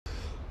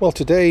Well,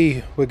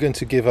 today we're going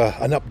to give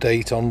an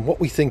update on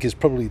what we think is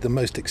probably the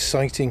most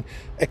exciting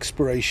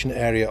exploration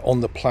area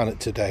on the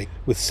planet today,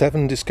 with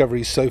 7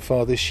 discoveries so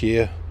far this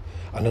year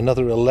and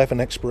another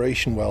 11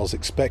 exploration wells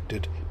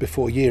expected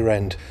before year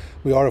end.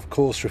 We are of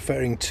course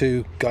referring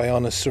to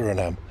Guyana,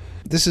 Suriname.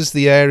 This is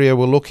the area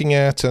we're looking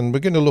at, and we're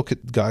going to look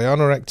at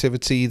Guyana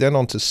activity, then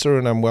on to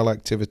Suriname well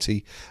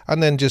activity,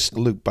 and then just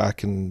look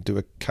back and do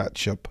a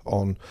catch up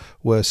on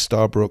where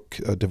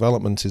Stabroek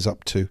development is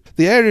up to.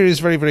 The area is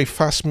very, very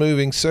fast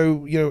moving,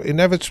 so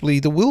inevitably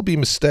there will be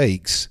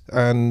mistakes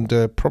and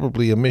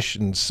probably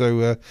omissions.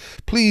 So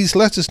please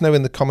let us know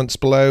in the comments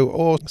below,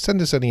 or send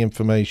us any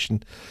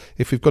information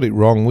if we've got it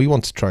wrong. We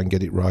want to try and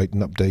get it right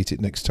and update it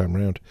next time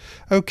round.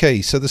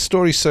 Okay, so the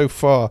story so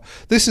far.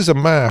 This is a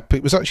map.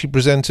 It was actually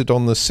presented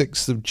on the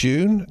 6th of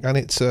June, and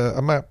it's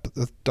a map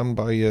done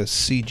by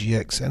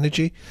CGX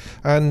Energy,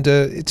 and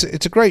it's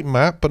a great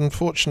map, but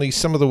unfortunately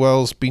some of the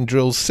wells been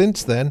drilled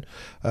since then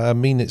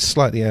mean it's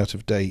slightly out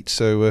of date.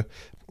 So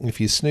if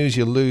you snooze,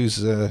 you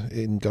lose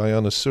in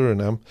Guyana,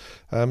 Suriname.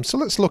 So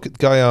let's look at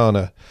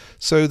Guyana.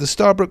 So the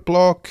Stabroek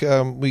block,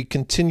 we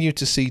continue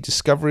to see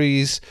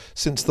discoveries.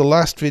 Since the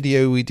last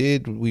video we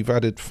did, we've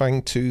added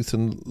Fangtooth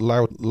and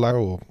Lau Lau,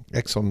 or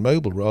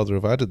ExxonMobil rather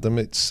have added them.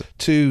 It's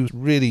 2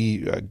 really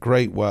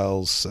great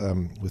wells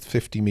with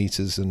 50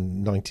 meters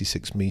and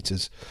 96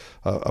 meters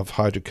of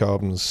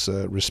hydrocarbons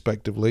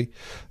respectively.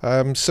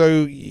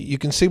 So you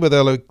can see where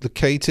they're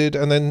located,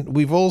 and then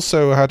we've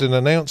also had an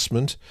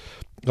announcement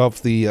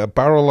of the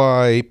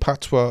Barreleye,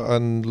 Patwa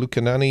and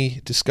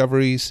Lukanani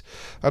discoveries.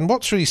 And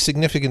what's really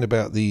significant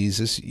about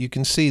these is you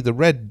can see the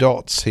red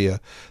dots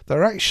here.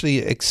 They're actually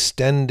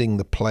extending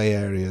the play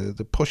area.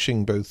 They're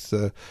pushing both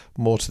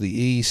more to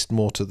the east,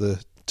 more to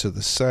the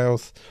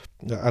south,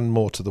 and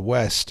more to the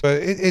west.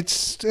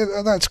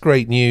 That's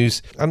great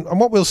news. And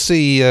what we'll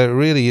see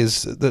really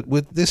is that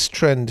with this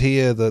trend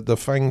here, the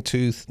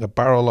Fangtooth, the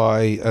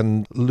Barreleye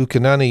and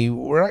Lukanani,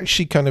 we're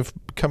actually kind of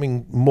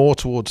coming more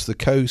towards the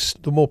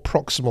coast, the more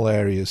proximal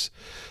areas.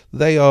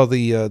 They are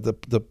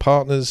the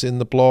partners in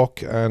the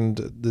block, and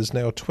there's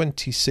now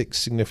 26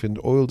 significant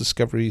oil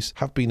discoveries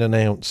have been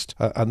announced,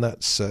 and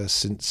that's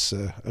since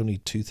only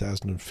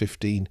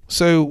 2015.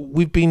 So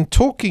we've been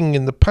talking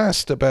in the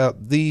past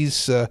about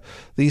these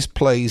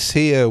plays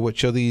here,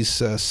 which are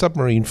these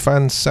submarine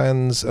fan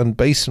sands and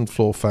basin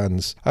floor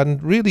fans.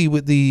 And really,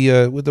 with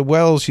the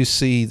wells you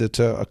see that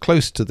are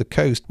close to the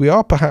coast, we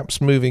are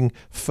perhaps moving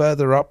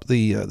further up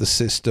the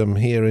system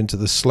here into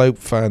the slope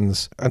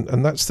fans,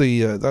 and that's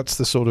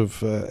the sort of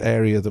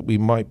area that we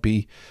might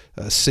be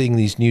seeing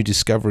these new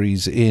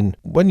discoveries in.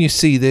 When you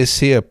see this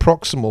here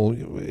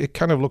proximal, it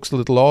kind of looks a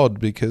little odd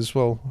because,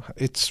 well,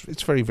 it's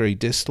very, very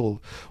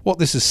distal. What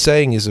this is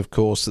saying is, of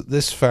course, that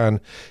this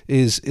fan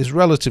is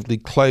relatively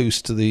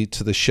close to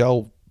the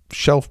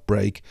shelf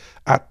break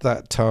at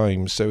that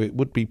time, so it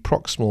would be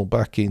proximal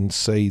back in,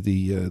 say,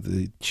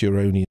 the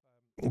Turonian.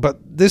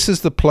 But this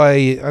is the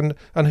play, and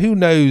who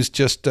knows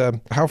just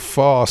how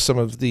far some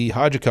of the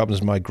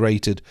hydrocarbons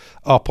migrated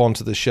up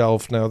onto the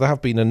shelf. Now, there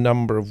have been a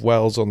number of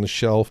wells on the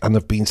shelf, and there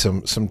have been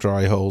some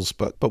dry holes,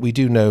 but we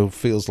do know,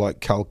 feels like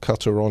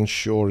Calcutta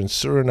onshore in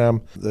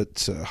Suriname, that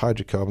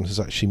hydrocarbon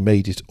has actually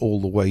made it all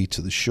the way to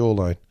the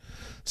shoreline.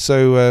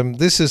 So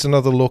this is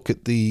another look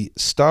at the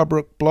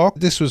Stabroek block.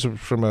 This was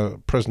from a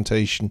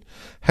presentation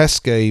Hess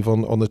gave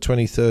on the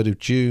 23rd of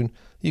June.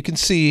 You can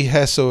see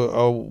Hess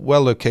are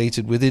well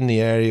located within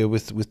the area,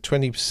 with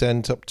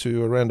 20% up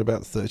to around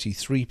about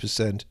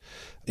 33%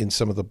 in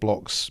some of the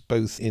blocks,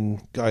 both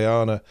in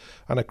Guyana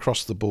and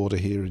across the border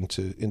here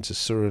into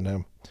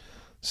Suriname.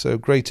 So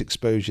great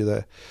exposure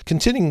there.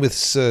 Continuing with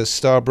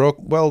Stabroek,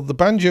 well, the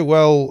Banjo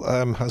well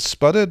has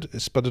sputtered. It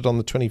sputtered on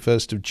the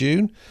 21st of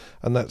June,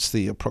 and that's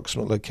the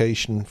approximate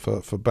location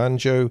for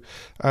Banjo.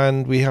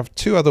 And we have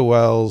 2 other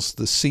wells,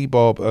 the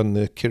Seabob and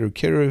the Kiru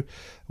Kiru,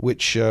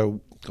 which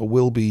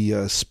will be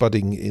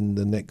spudding in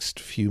the next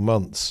few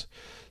months.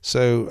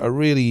 So a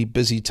really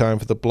busy time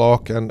for the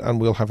block,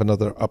 and we'll have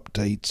another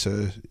update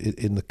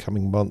in the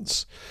coming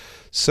months.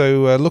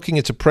 So looking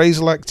at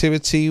appraisal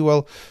activity,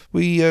 well,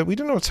 we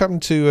don't know what's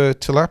happened to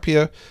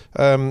tilapia.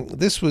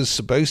 This was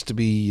supposed to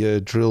be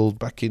drilled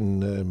back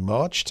in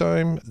March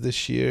time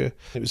this year.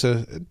 It was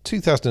a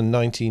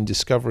 2019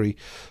 discovery,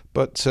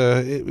 but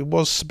it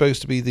was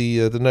supposed to be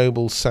the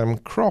noble Sam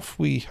Croft.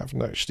 We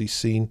haven't actually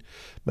seen.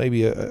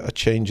 Maybe a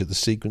change of the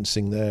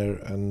sequencing there,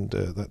 and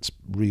that's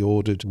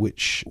reordered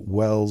which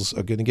wells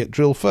are going to get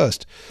drilled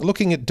first.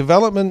 Looking at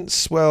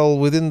developments, well,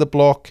 within the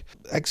block,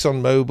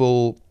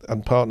 ExxonMobil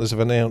and partners have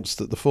announced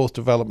that the 4th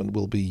development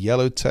will be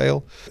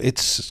Yellowtail.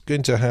 It's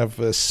going to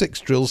have 6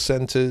 drill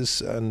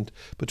centres and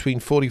between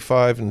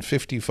 45 and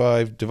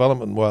 55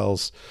 development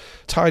wells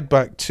tied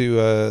back to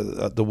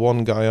the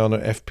one Guyana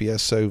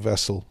FPSO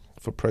vessel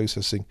for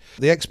processing.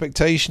 The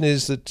expectation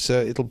is that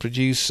it'll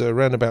produce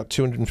around about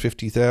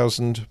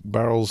 250,000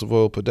 barrels of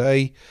oil per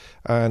day,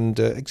 and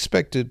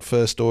expected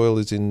first oil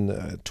is in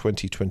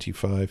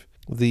 2025.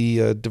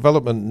 The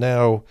development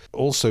now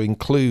also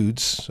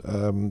includes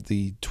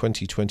the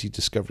 2020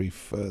 discovery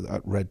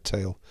at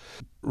Redtail.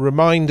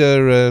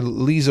 Reminder,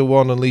 Liza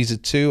 1 and Liza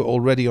 2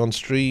 already on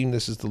stream.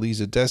 This is the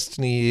Liza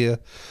Destiny here.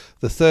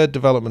 The third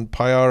development,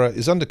 Payara,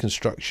 is under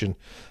construction,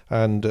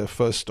 and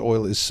first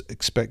oil is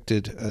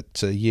expected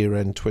at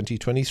year-end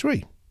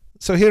 2023.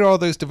 So here are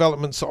those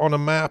developments on a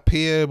map.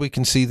 Here we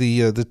can see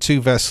the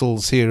two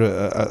vessels here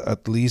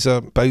at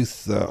Liza.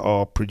 Both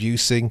are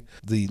producing.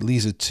 The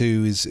Liza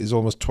 2 is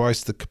almost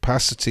twice the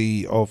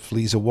capacity of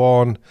Liza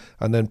 1,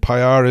 and then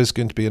Payara is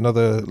going to be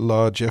another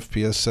large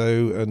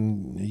FPSO,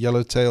 and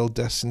Yellowtail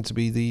destined to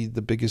be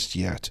the biggest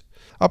yet.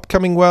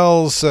 Upcoming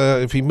wells,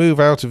 if we move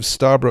out of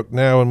Stabroek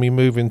now and we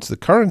move into the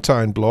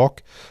Corentyne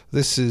block,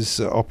 this is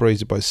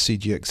operated by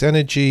CGX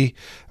Energy,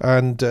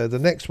 and the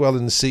next well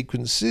in the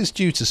sequence is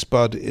due to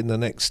spud in the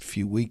next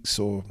few weeks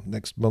or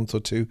next month or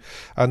two,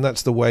 and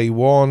that's the Way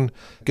 1,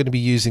 going to be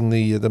using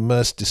the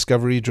Maersk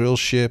Discovery drill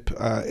ship.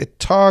 It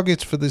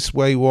targets for this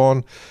Way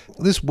 1,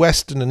 this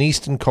western and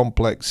eastern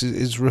complex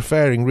is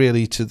referring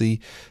really to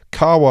the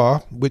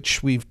Kawa,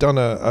 which we've done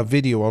a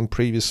video on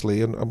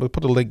previously, and we'll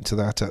put a link to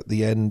that at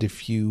the end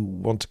if you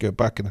want to go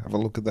back and have a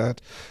look at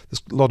that.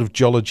 There's a lot of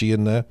geology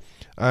in there.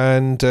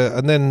 And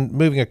then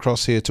moving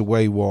across here to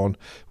Way 1.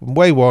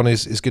 Way 1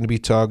 is going to be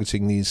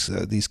targeting these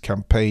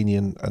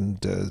Campanian and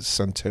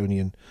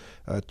Santonian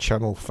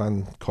channel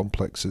fan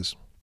complexes.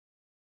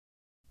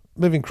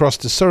 Moving across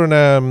to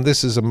Suriname,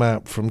 this is a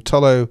map from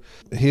Tullow.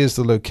 Here's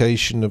the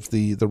location of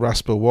the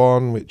Rasper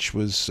 1, which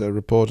was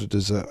reported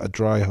as a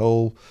dry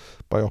hole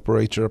by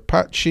operator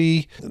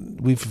Apache.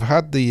 We've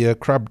had the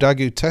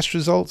Krabdagu test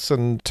results,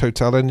 and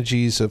Total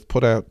Energies have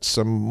put out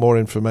some more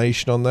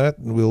information on that,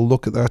 and we'll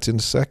look at that in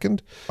a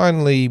second.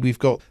 Finally, we've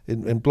got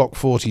in Block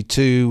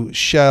 42,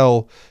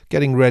 Shell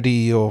getting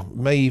ready, or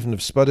may even have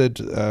spudded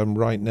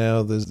right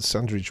now. There's the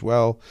Sandridge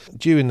well,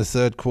 due in the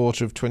third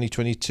quarter of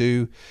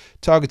 2022,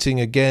 targeting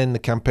again the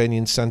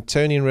Campanian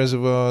Santonian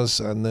reservoirs,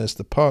 and there's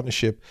the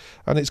partnership,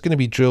 and it's going to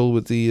be drilled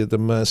with the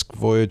Maersk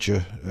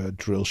Voyager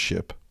drill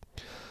ship.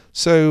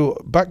 So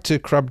back to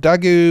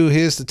Krabdagu,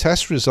 here's the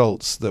test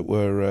results that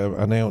were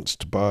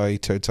announced by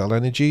Total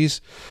Energies.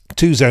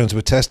 Two zones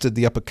were tested,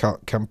 the upper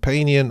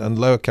Campanian and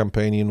lower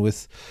Campanian,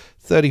 with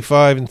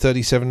 35 and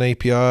 37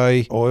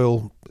 API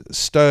oil,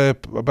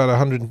 stirred about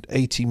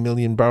 180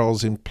 million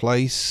barrels in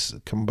place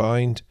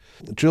combined.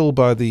 Drilled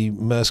by the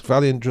Maersk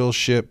Valiant drill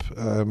ship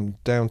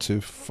down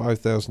to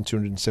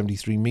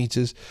 5,273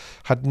 meters,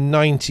 had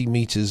 90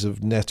 meters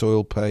of net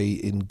oil pay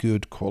in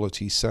good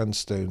quality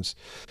sandstones.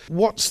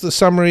 What's the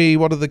summary?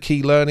 What are the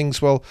key learnings?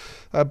 Well,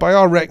 by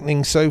our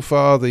reckoning so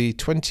far, the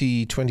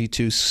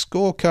 2022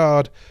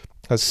 scorecard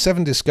has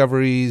 7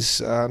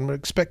 discoveries, and we're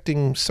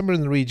expecting somewhere in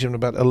the region of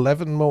about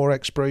 11 more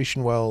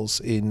exploration wells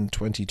in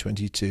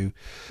 2022.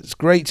 It's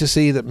great to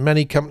see that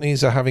many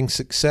companies are having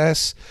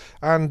success,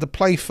 and the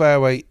play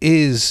fairway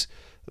is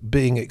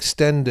being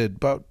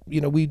extended, but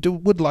you know,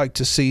 would like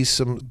to see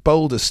some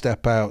bolder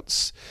step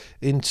outs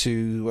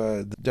into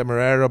the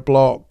Demerara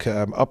block,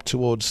 up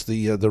towards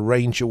the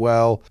Ranger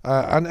well,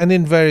 and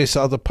in various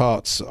other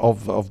parts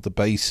of the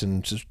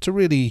basin, to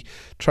really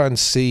try and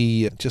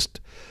see just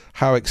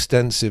how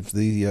extensive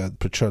the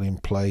petroleum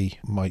play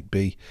might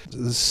be.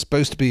 There's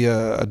supposed to be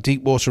a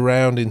deep water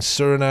round in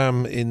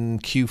Suriname in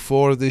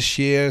Q4 of this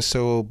year,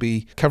 so we'll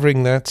be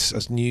covering that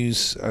as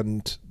news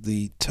and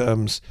the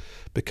terms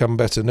become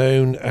better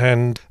known,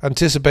 and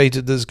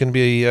anticipated there's going to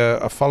be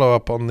a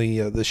follow-up on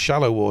the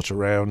shallow water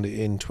round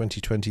in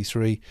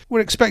 2023. We're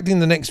expecting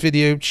the next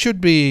video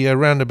should be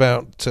around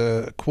about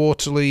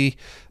quarterly,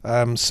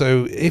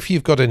 so if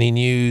you've got any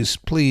news,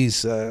 please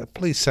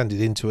send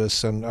it in to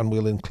us, and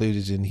we'll include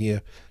it in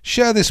here.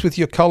 Share this with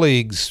your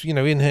colleagues, you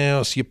know,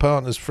 in-house, your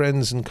partners,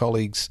 friends and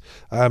colleagues.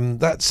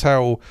 That's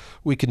how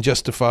we can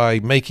justify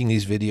making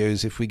these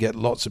videos, if we get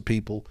lots of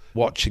people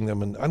watching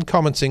them and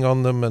commenting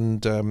on them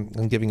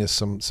and giving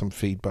us some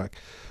feedback.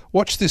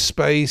 Watch this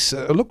space.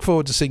 I look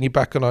forward to seeing you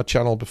back on our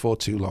channel before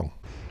too long.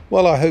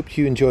 Well, I hope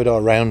you enjoyed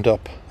our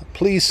roundup.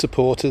 Please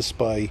support us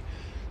by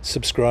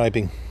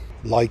subscribing,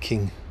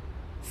 liking,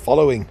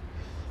 following,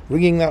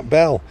 ringing that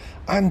bell,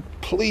 and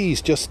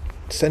please just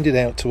send it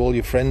out to all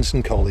your friends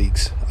and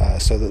colleagues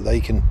so that they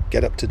can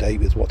get up to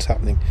date with what's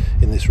happening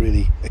in this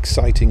really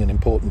exciting and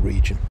important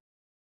region.